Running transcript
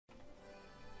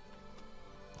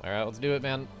Alright, let's do it,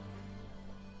 man.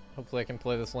 Hopefully I can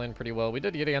play this lane pretty well. We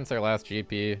did get against our last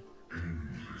GP.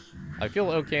 I feel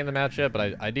okay in the matchup,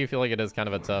 but I do feel like it is kind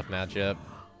of a tough matchup.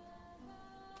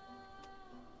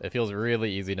 It feels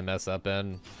really easy to mess up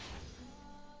in.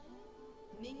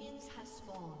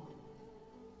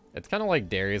 It's kind of like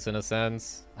Darius in a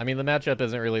sense. I mean, the matchup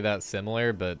isn't really that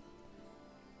similar, but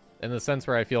in the sense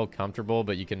where I feel comfortable,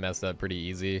 but you can mess up pretty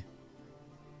easy.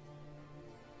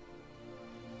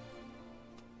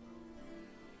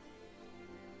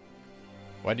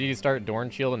 Why did you start Dorn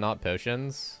Shield and not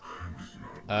potions?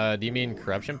 Do you mean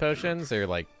corruption potions or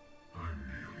like,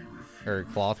 or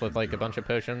cloth with like a bunch of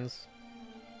potions?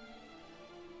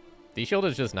 D-Shield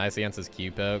is just nice against his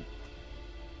Q poke.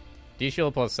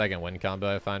 D-Shield plus second wind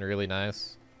combo I find really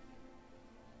nice.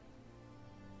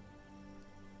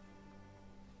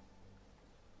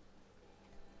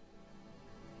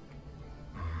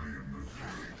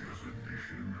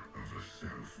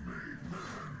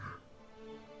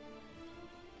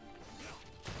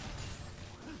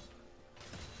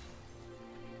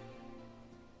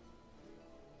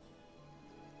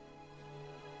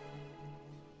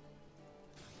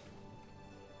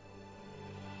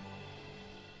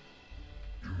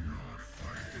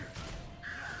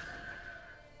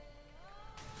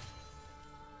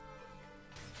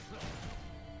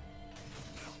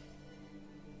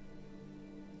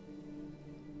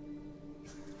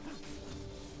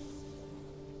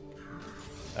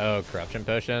 Oh, Corruption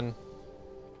Potion.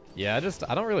 Yeah,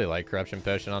 I don't really like Corruption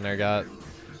Potion on Urgot.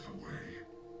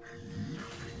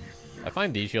 I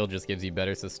find D-Shield just gives you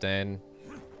better sustain.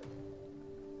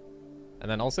 And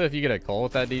then also if you get a Cole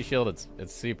with that D-Shield,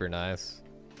 it's super nice.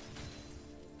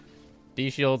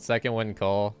 D-Shield, second wind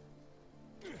Cole.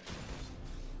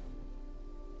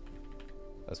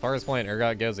 As far as playing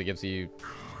Urgot goes, it gives you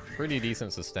pretty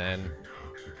decent sustain.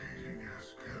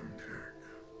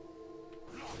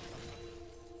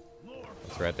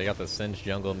 That's right, they got the Singe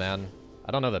jungle, man.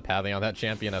 I don't know the pathing on that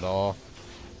champion at all.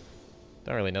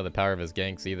 Don't really know the power of his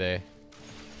ganks either.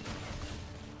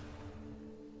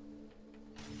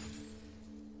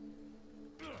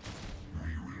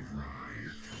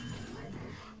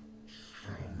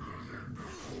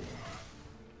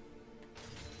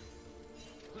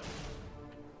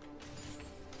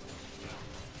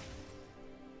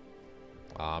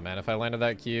 Aw, man, if I landed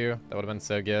that Q, that would have been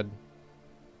so good.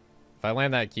 If I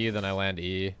land that Q, then I land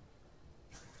E.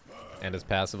 And his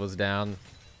passive was down.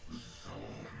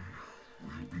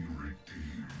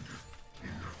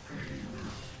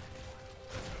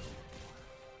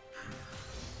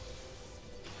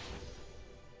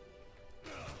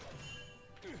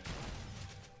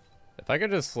 If I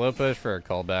could just slow push for a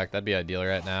callback, that'd be ideal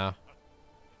right now.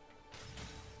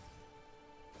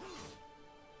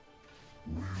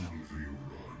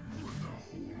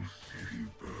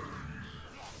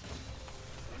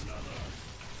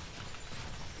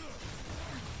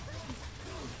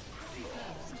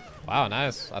 Wow,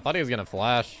 nice. I thought he was gonna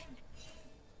flash.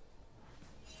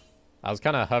 I was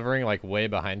kind of hovering like way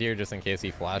behind here just in case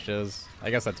he flashes. I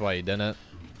guess that's why he didn't.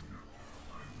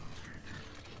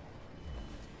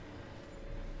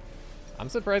 I'm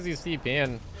surprised he's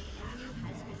TPing.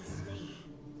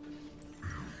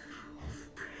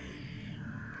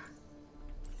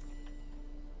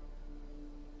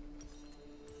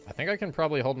 I think I can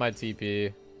probably hold my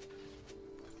TP.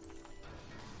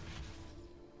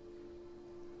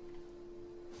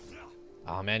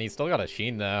 Oh man, he's still got a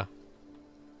Sheen though.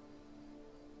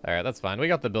 Alright, that's fine. We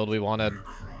got the build we wanted.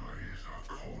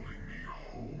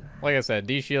 Like I said,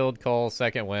 D-Shield, Cole,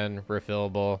 second win,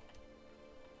 refillable.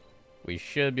 We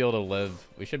should be able to live.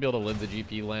 We should be able to live the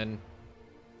GP lane.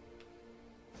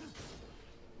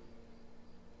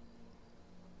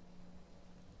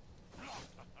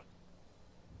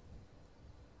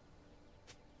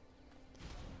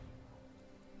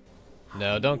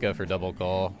 No, don't go for double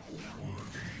call.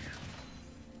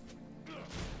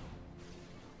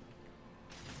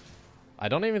 I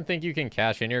don't even think you can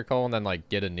cash in your call and then like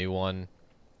get a new one.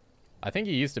 I think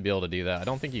you used to be able to do that. I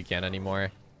don't think you can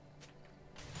anymore.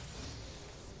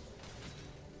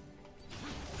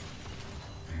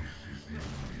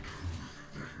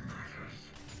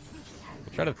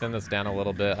 I'll try to thin this down a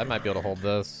little bit. I might be able to hold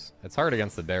this. It's hard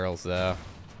against the barrels though.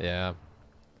 Yeah.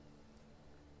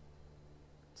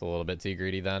 It's a little bit too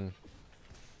greedy then.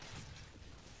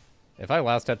 If I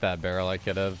last hit that barrel, I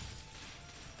could have.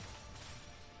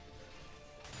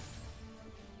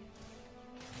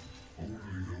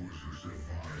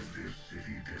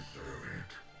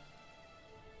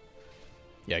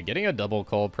 Yeah, getting a double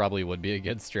call probably would be a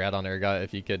good strat on Urgot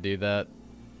if you could do that.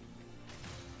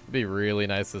 It'd be really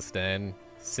nice sustain.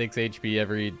 6 HP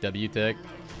every W tick.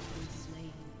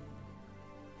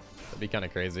 That'd be kind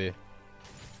of crazy.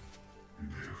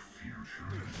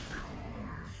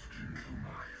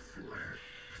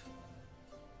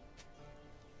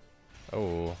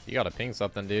 Oh, you gotta ping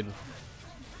something, dude.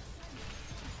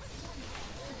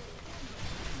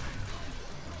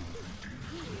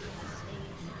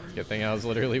 Good thing I was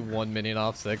literally 1 minion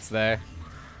off 6 there.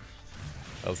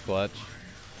 That was clutch.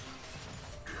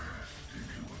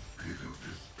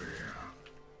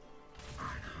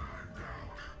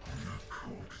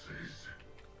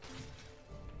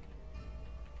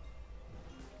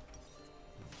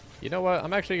 You know what?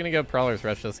 I'm actually gonna go Prowler's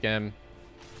Rush this game.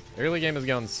 The early game is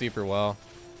going super well.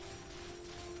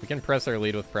 We can press our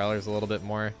lead with Prowlers a little bit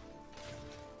more.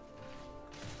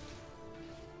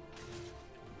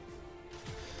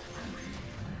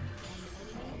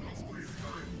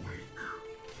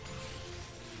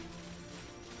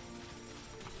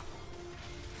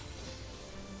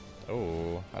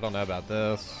 Oh, I don't know about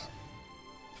this.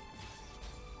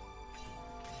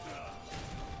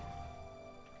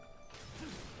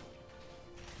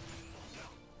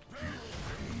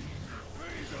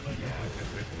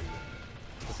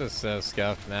 This is so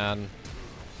scuffed, man.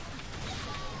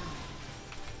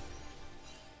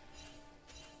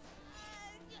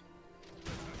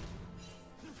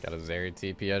 Got a Zeri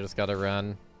TP, I just gotta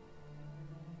run.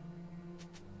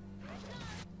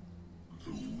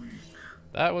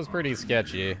 That was pretty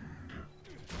sketchy.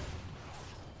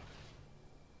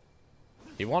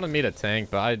 He wanted me to tank,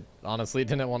 but I honestly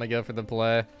didn't want to go for the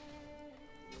play.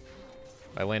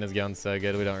 My lane is going so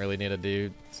good, we don't really need to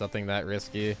do something that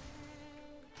risky.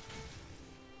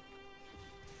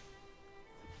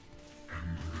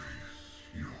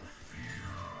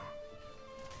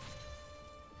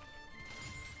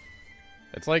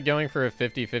 It's like going for a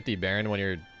 50-50 Baron when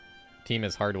your team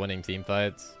is hard winning team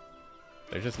fights.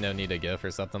 There's just no need to go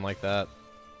for something like that.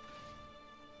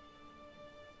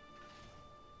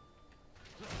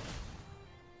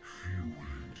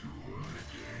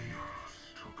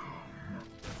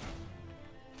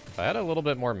 If I had a little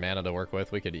bit more mana to work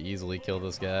with, we could easily kill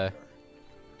this guy.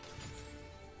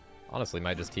 Honestly,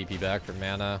 might just TP back for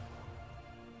mana.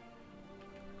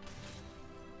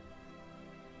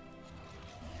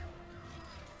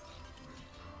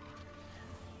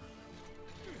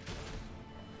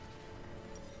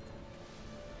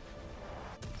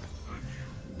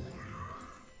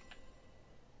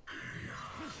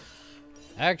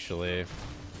 Actually,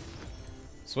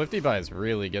 Swifty Buy is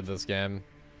really good this game.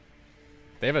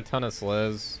 They have a ton of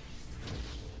slows.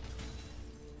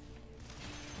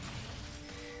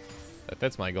 That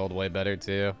fits my gold way better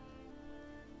too.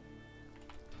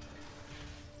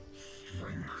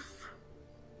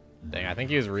 Dang, I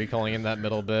think he was recalling in that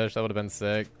middle bush. That would have been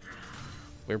sick.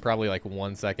 We were probably like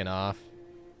 1 second off.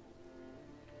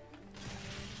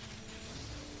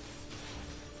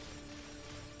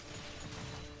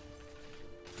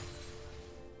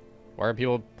 Why are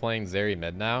people playing Zeri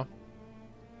mid now?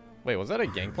 Wait, was that a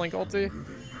Gangplank ulti?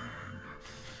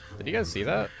 Did you guys see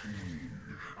that?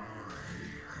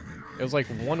 It was like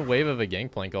one wave of a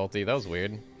Gangplank ulti. That was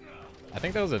weird. I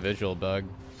think that was a visual bug.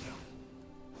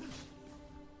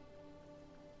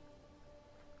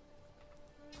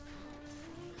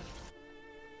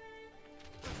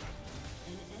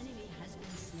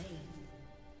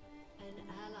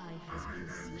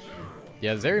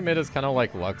 Yeah, Zeri mid is kind of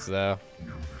like Lux though.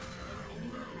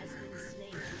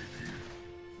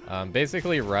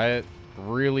 Basically, Riot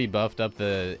really buffed up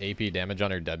the AP damage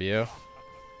on her W.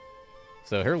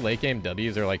 So her late game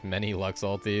Ws are like many Lux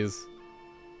ultis.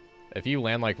 If you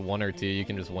land like 1 or 2, you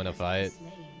can just win a fight.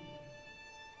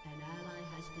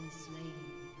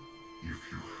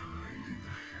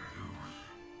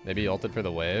 Maybe ulted for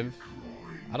the wave?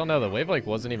 I don't know, the wave like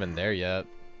wasn't even there yet.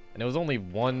 And it was only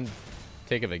 1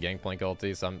 take of a Gangplank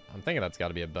ulti, so I'm thinking that's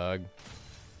gotta be a bug.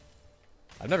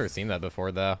 I've never seen that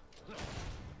before though.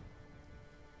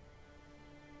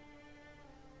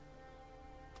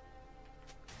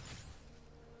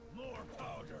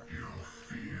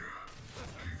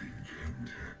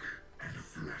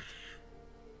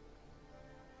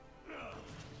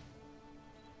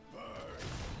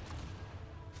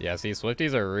 Yeah, see,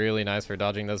 Swifties are really nice for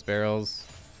dodging those barrels.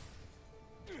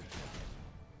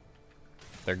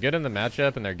 They're good in the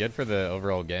matchup, and they're good for the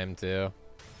overall game, too.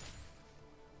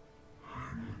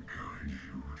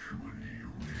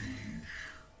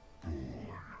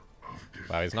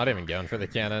 Wow, he's not even going for the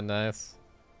cannon. Nice.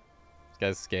 This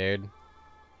guy's scared.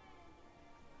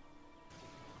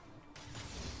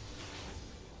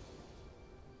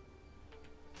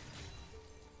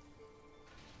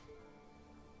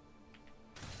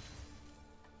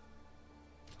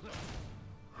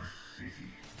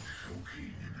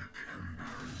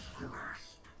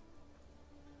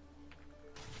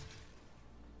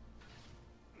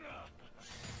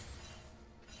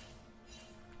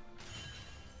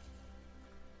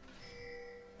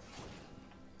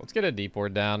 Let's get a deep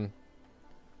ward down.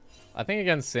 I think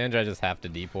against Singe, I just have to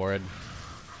deep ward.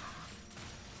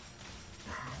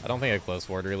 I don't think a close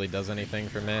ward really does anything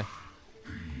for me.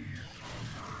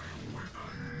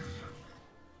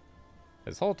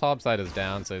 His whole top side is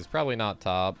down, so he's probably not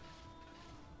top.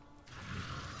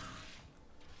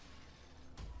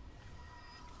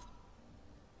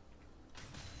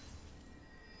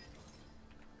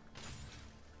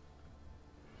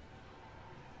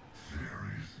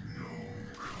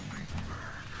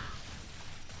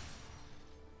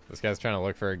 This guy's trying to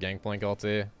look for a Gangplank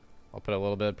ulti. I'll put a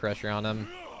little bit of pressure on him.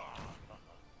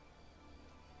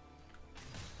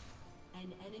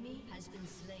 An enemy has been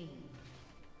slain.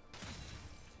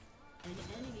 An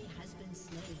enemy has been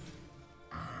slain.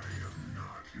 I am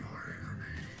not your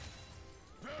enemy.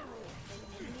 An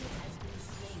enemy has been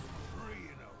slain.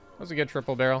 That was a good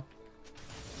triple barrel.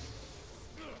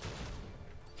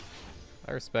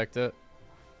 I respect it.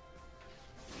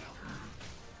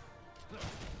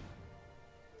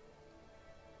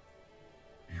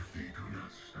 If they do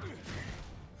not stop me,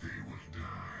 they will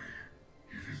die.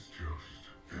 It is just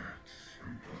that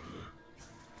simple.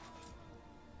 I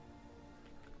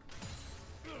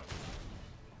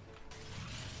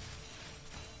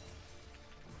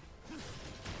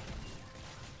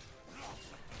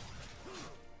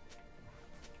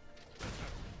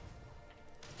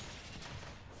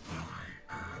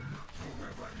am the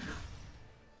weapon.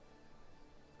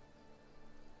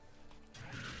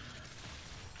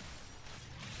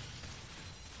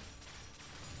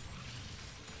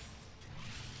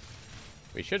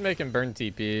 We should make him burn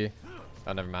TP.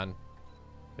 Oh, never mind.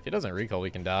 If he doesn't recall,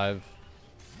 we can dive.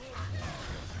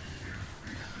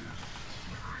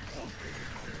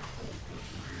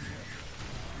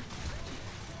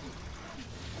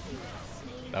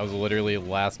 That was literally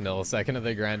last millisecond of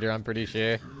the grinder, I'm pretty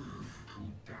sure.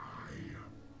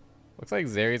 Looks like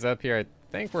Zeri's up here. I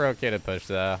think we're okay to push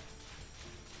though.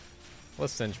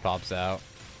 Unless Singe pops out.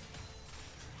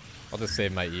 I'll just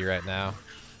save my E right now.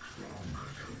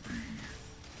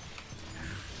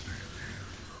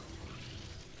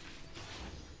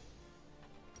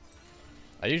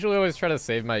 I usually always try to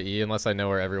save my E unless I know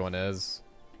where everyone is.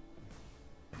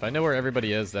 If I know where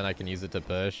everybody is, then I can use it to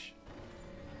push.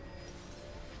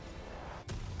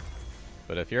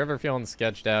 But if you're ever feeling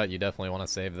sketched out, you definitely want to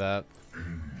save that.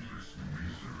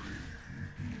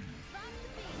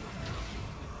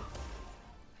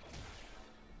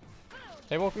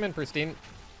 Hey, welcome in, Pristine.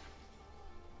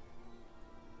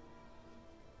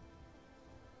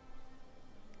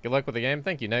 Good luck with the game.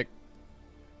 Thank you, Nick.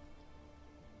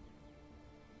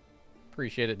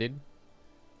 Appreciate it, dude.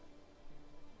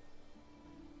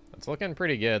 It's looking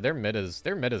pretty good. Their mid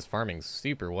is farming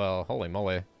super well. Holy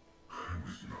moly.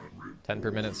 10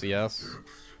 per minute CS.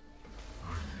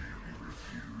 I merely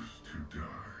refuse to die.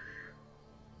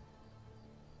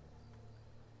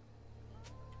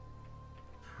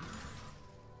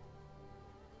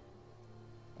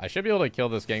 I should be able to kill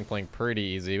this Gangplank pretty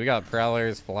easy. We got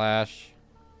Prowlers, Flash,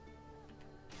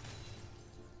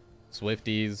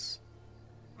 Swifties.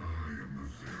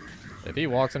 If he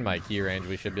walks in my key range,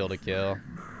 we should be able to kill.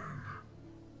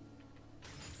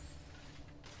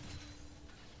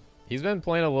 He's been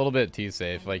playing a little bit too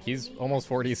safe. Like, he's almost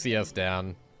 40 CS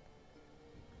down.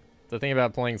 The thing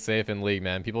about playing safe in League,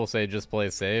 man. People say just play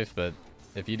safe, but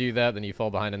if you do that, then you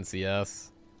fall behind in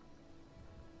CS.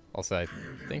 Also, I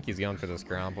think he's going for this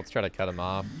Gromp. Let's try to cut him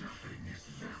off.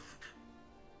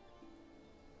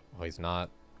 Oh, he's not.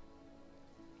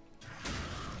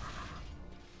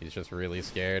 He's just really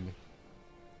scared.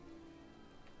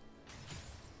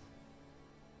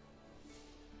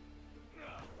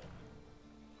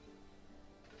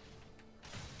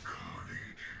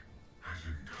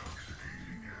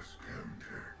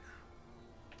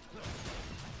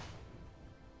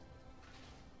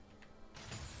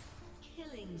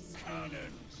 Killing spree.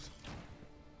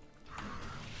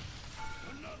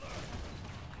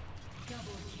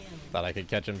 Double kill. Thought I could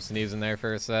catch him sneezing there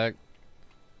for a sec.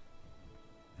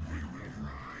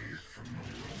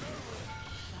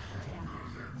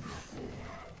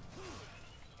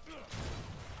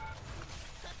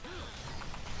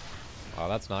 Oh,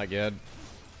 that's not good.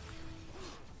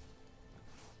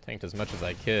 Tanked as much as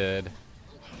I could.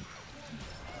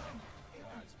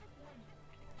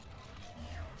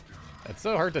 It's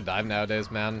so hard to dive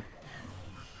nowadays, man.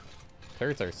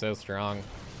 Turrets are so strong.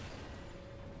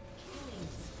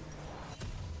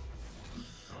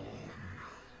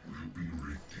 Will be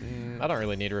I don't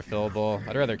really need refillable.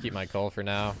 I'd rather keep my coal for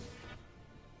now.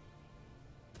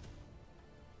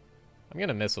 I'm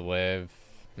gonna miss a wave.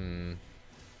 Do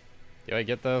I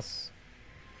get this?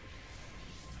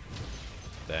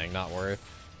 Dang, not worth.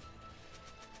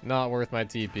 Not worth my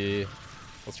TP.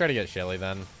 Let's try to get Shelly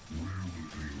then.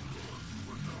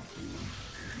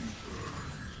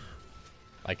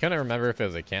 I couldn't remember if it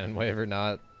was a cannon wave or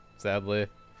not, sadly.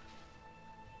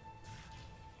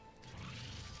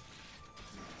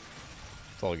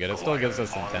 It's all good. It still gives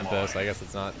us some tempo, so I guess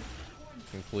it's not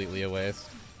completely a waste.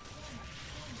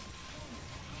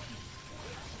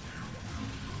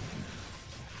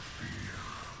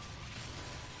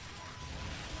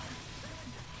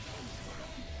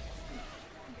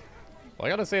 Well, I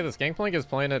gotta say, this Gangplank is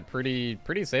playing it pretty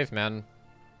safe, man.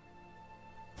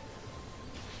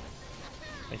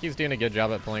 I think he's doing a good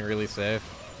job at playing really safe.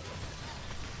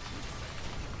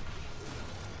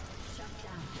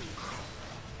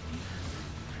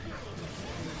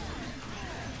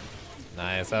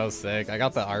 Nice, that was sick. I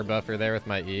got the R buffer there with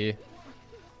my E.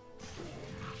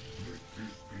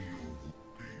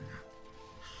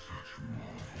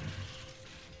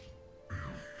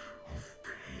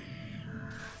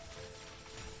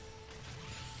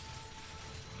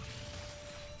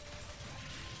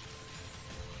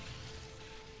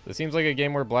 This seems like a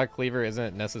game where Black Cleaver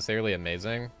isn't necessarily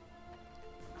amazing.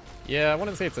 Yeah, I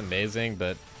wouldn't say it's amazing,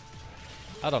 but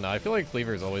I don't know. I feel like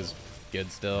Cleaver is always good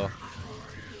still.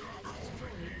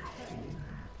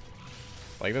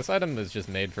 Like, this item is just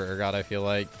made for Urgot, I feel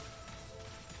like.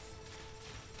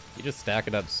 You just stack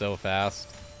it up so fast.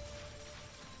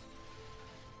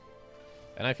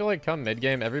 And I feel like come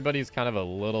mid-game, everybody's kind of a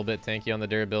little bit tanky on the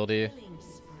durability.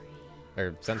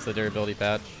 Or since the durability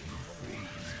patch.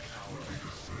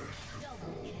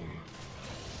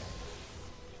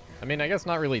 I mean, I guess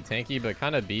not really tanky, but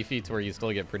kind of beefy to where you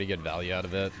still get pretty good value out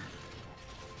of it.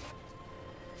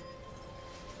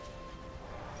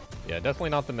 Yeah, definitely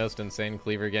not the most insane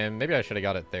Cleaver game. Maybe I should have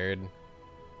got it third.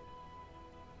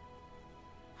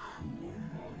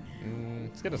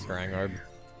 Let's get a Scrying Orb.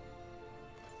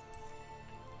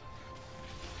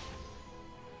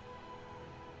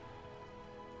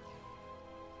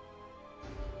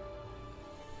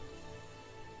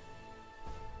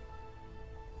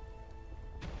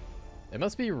 It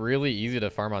must be really easy to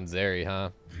farm on Zeri,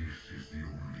 huh? This is the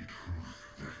only truth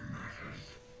that matters.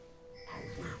 A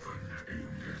weapon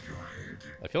aimed at your head.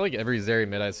 I feel like every Zeri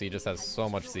mid I see just has so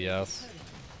much CS.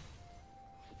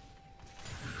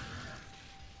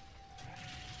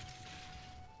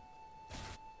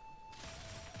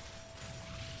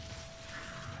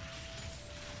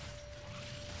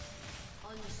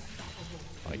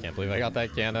 I can't believe I got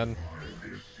that cannon.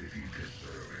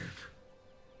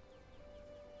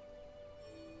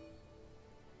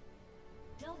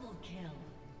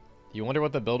 You wonder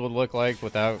what the build would look like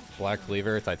without Black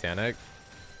Cleaver Titanic?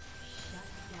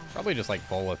 Probably just like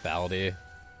full lethality.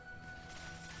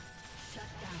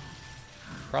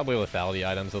 Probably lethality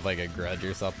items with like a grudge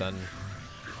or something.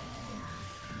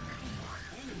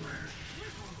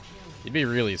 You'd be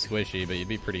really squishy, but you'd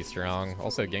be pretty strong.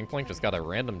 Also, Gangplank just got a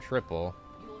random triple.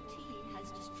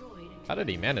 How did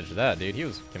he manage that, dude? He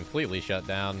was completely shut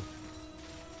down.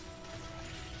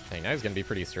 Dang, now he's gonna be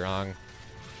pretty strong.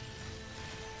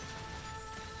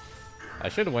 I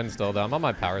should win still, though. I'm on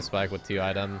my power spike with 2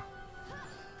 item.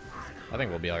 I think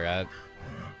we'll be alright.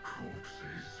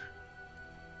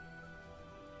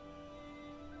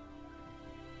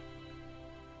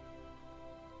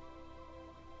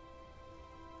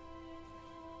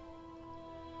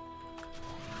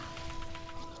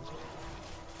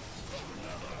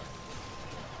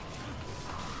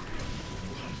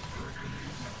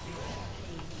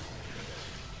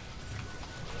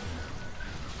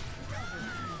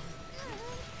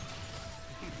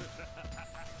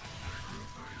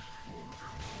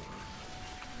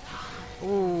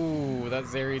 Ooh, that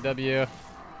Zeri W.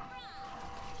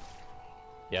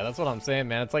 Yeah, that's what I'm saying,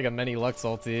 man. It's like a mini Lux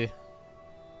ulti.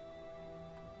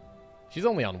 She's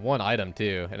only on 1 item,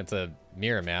 too, and it's a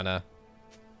mirror mana.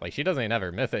 Like, she doesn't even have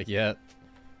her mythic yet.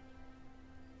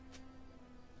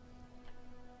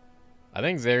 I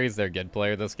think Zeri's their good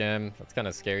player this game. That's kind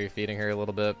of scary feeding her a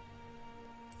little bit.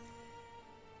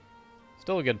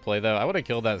 Still a good play, though. I would have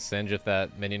killed that Singe if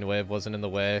that minion wave wasn't in the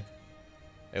way.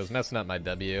 It was messing up my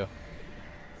W.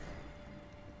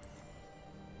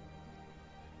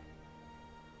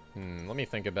 Let me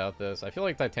think about this. I feel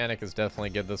like Titanic is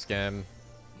definitely good this game.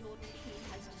 Your team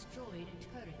has destroyed a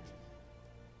turret.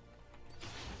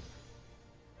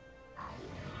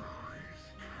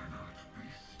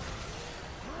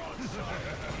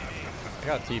 I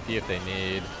got TP if they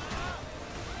need.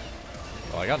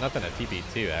 Oh, I got nothing at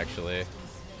TP2 actually.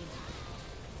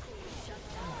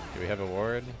 Do we have a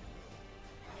ward?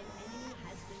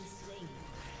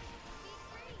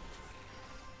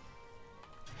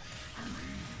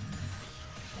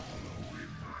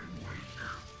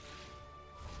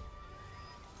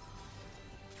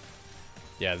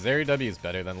 Yeah, Zeri W is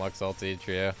better than Lux ulti,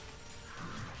 trio.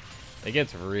 It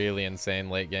gets really insane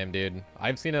late game, dude.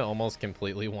 I've seen it almost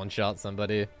completely one-shot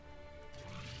somebody.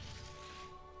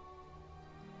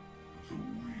 The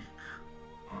weak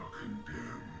are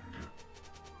condemned.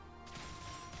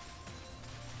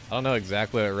 I don't know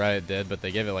exactly what Riot did, but they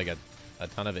gave it like a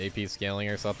ton of AP scaling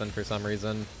or something for some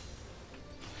reason.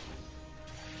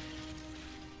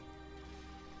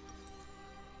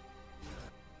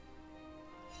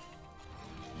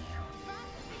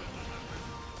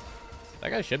 That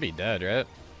guy should be dead, right?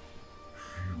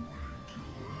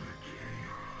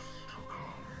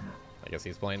 I guess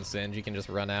he's playing Singe. You can just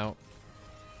run out.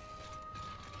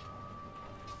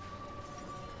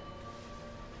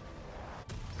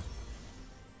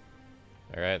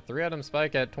 Alright, 3-item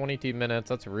spike at 22 minutes.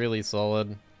 That's really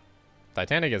solid.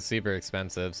 Titanic is super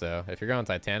expensive, so if you're going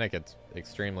Titanic, it's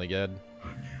extremely good.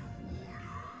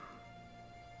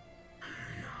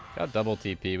 Got double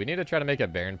TP. We need to try to make a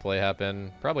Baron play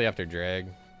happen. Probably after Drag.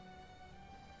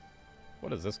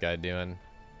 What is this guy doing?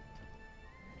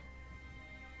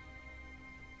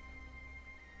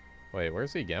 Wait,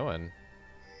 where's he going?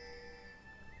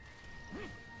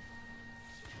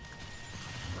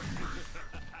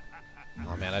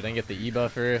 Oh man, I didn't get the E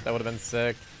buffer. That would have been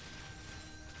sick.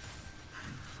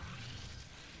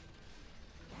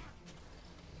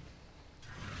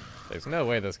 There's no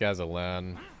way this guy's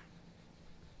alone.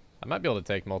 I might be able to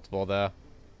take multiple though.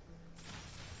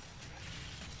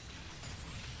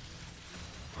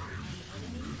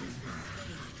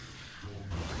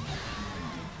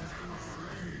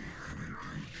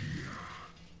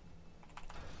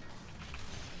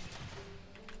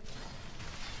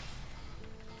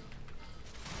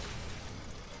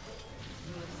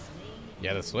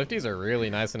 Yeah, the Swifties are really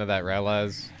nice into that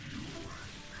Ralaz.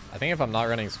 I think if I'm not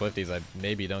running Swifties, I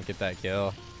maybe don't get that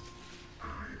kill.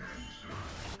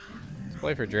 Let's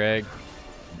play for Drag.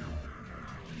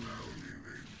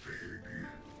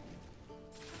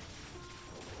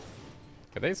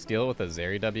 Could they steal with a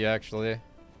Zeri W actually?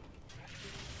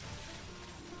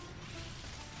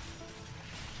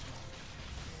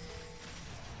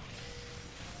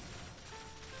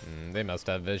 They must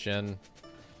have vision.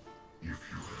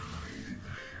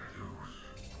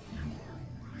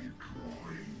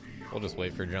 We'll just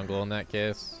wait for jungle in that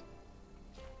case.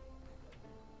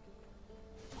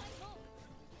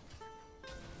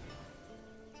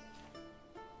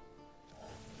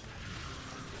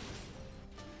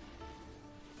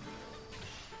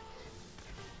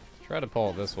 Try to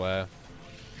pull it this way.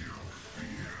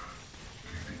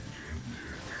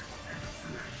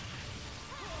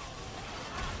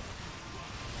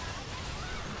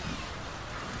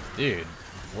 Dude,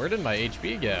 where did my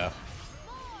HP go?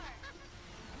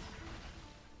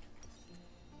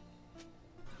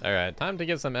 Alright, time to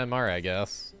get some MR, I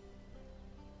guess.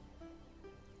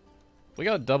 We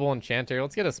got a double enchanter.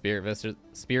 Let's get a Spirit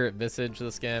Visage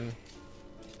this game.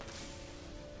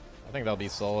 I think that'll be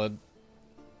solid.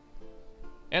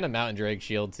 And a Mountain Drake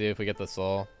shield too if we get the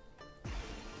soul.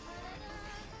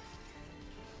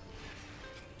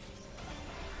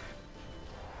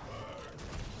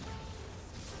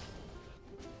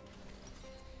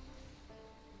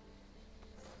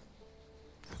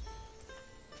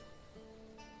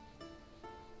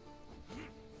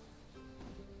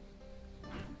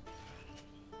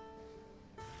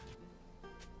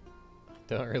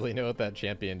 Don't really know what that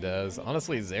champion does.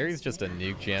 Honestly, Zeri's just a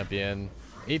nuke champion.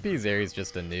 AP Zeri's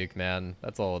just a nuke, man.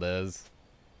 That's all it is.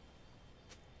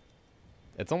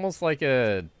 It's almost like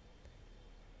a...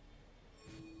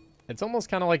 It's almost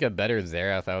kind of like a better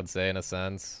Xerath, I would say, in a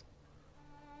sense.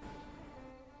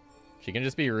 She can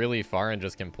just be really far and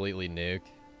just completely nuke.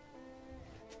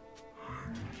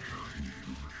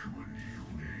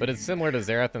 But it's similar to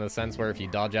Xerath in the sense where if you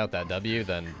dodge out that W,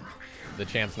 then the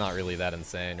champ's not really that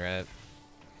insane, right?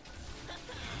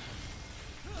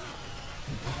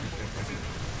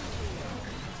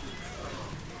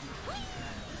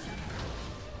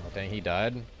 Oh, dang, he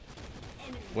died?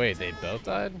 Wait, they both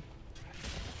died?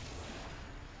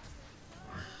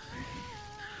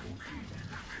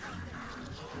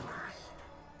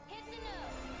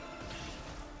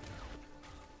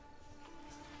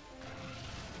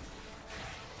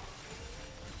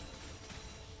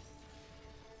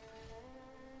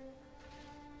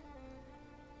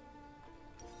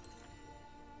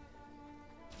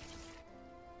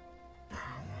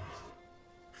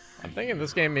 I'm thinking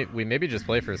this game we maybe just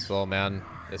play for Soul, man.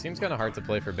 It seems kind of hard to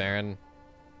play for Baron.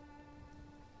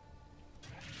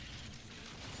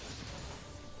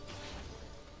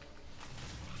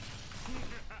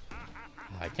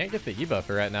 I can't get the E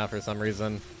buffer right now for some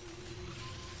reason.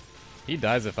 He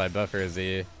dies if I buffer his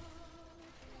E.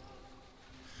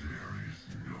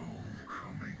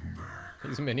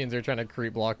 These minions are trying to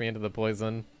creep block me into the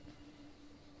poison.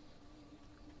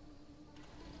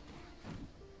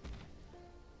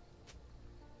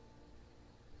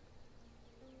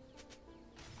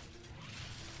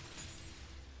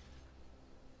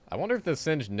 I wonder if the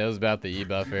Singe knows about the E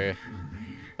buffer.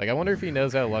 Like, I wonder if he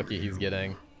knows how lucky he's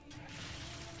getting.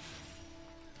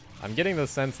 I'm getting the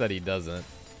sense that he doesn't.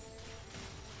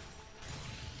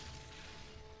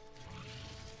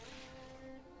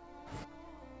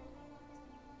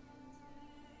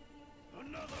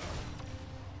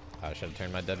 I should have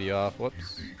turned my W off.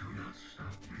 Whoops.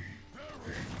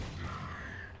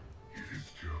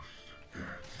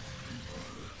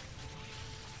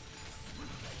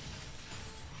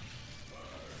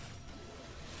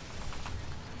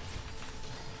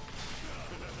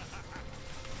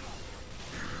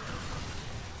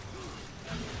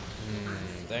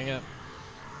 Dang it.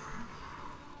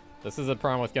 This is the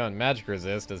problem with going magic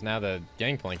resist, is now the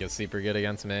Gangplank is super good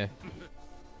against me.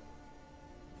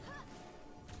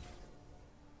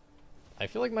 I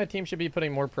feel like my team should be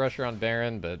putting more pressure on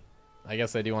Baron, but I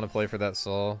guess I do want to play for that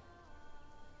soul.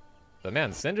 But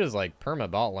man, Singe is like perma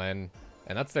bot lane,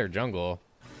 and that's their jungle.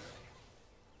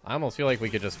 I almost feel like we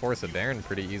could just force a Baron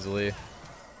pretty easily.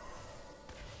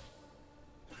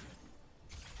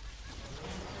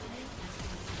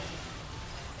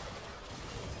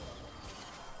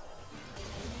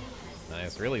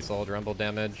 Nice, really solid rumble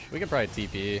damage. We could probably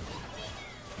TP.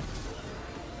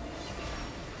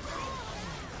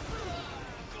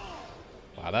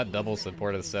 Wow, that double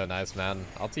support is so nice, man.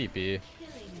 I'll TP.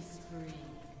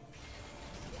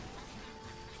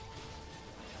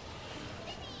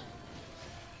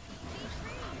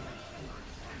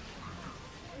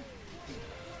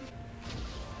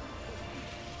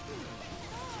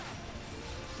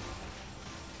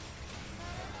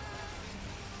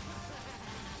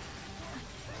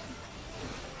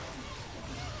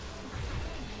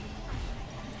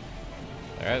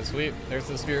 Alright, sweet. There's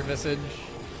the Spirit Visage.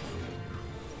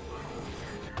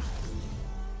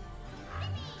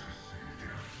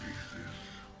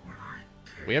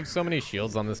 We have so many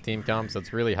shields on this team comp, so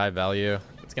it's really high value.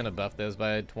 It's gonna buff those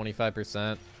by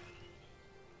 25%.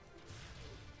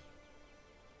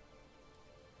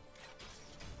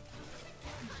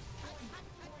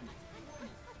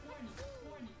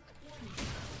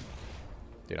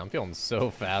 Dude, I'm feeling so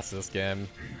fast this game.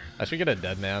 I should get a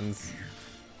Dead Man's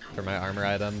for my armor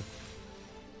item.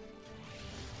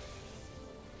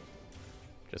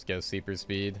 Just go super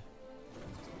speed.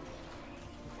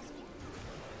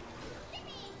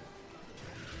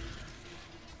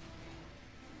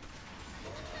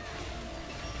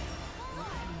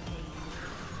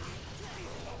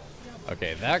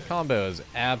 Okay, that combo is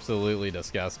absolutely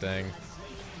disgusting.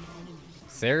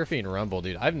 Seraphine Rumble,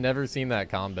 dude. I've never seen that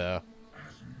combo.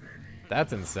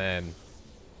 That's insane.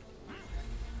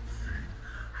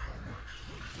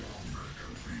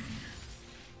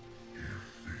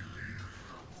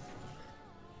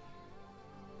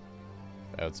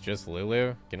 Oh, it's just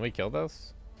Lulu? Can we kill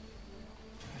this?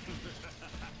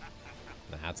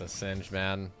 Nah, that's a Singe,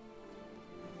 man.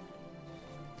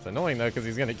 It's annoying though, because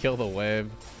he's gonna kill the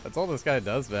wave. That's all this guy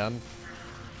does, man.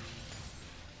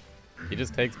 He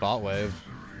just takes bot wave.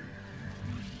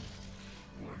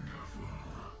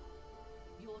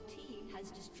 Your team has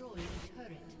destroyed a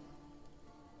turret.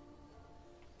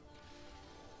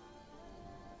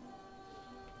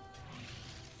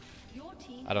 Your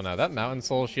team I don't know, that Mountain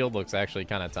Soul shield looks actually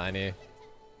kind of tiny.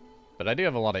 But I do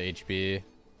have a lot of HP.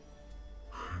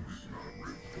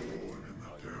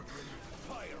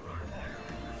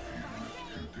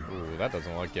 Ooh, that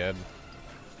doesn't look good.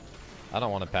 I don't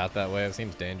want to path that way, it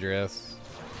seems dangerous.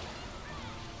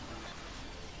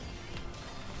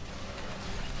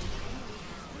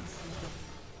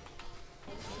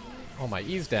 Oh, my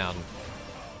E's down.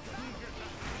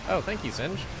 Oh, thank you,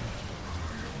 Singe.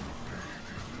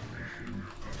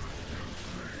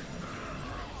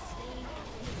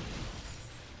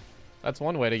 That's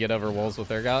one way to get over wolves with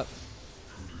Urgot.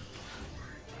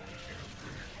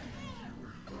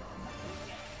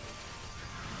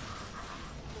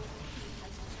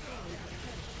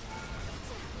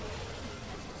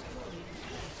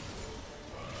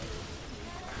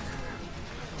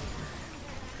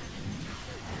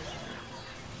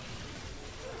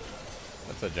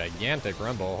 That's a gigantic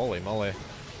rumble, holy moly.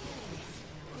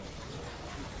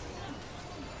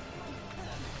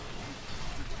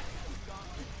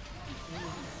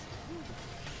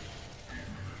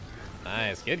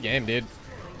 Nice. Good game, dude.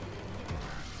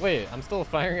 Wait, I'm still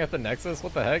firing at the Nexus?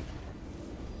 What the heck?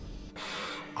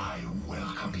 I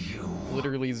welcome you.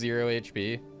 Literally 0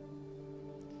 HP.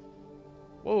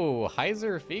 Whoa,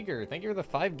 Heiser Figure. Thank you for the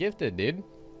 5 gifted, dude.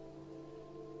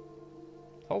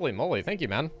 Holy moly. Thank you,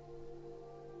 man.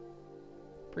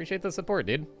 Appreciate the support,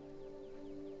 dude.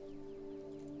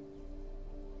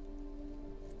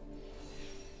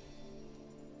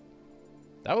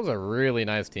 That was a really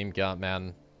nice team count,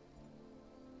 man.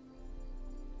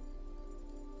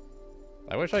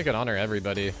 I wish I could honor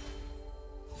everybody.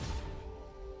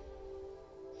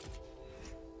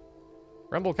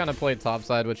 Rumble kind of played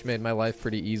topside, which made my life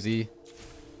pretty easy.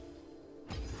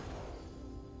 I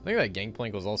think that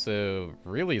Gangplank was also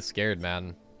really scared,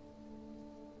 man.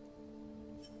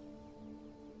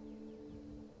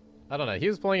 I don't know. He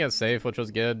was playing it safe, which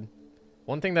was good.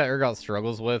 One thing that Urgot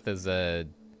struggles with is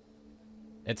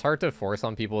it's hard to force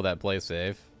on people that play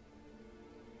safe.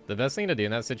 The best thing to do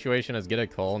in that situation is get a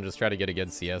call and just try to get a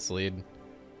good CS lead.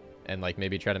 And like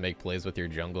maybe try to make plays with your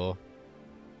jungle.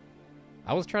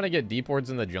 I was trying to get deep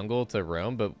wards in the jungle to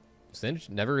roam, but Singe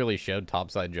never really showed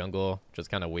topside jungle, which is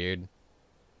kind of weird.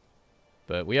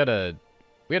 But we had a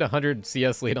 100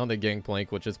 CS lead on the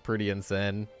Gangplank, which is pretty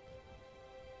insane.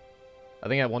 I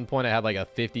think at one point I had like a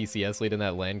 50 CS lead in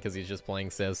that lane because he's just playing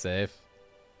so safe.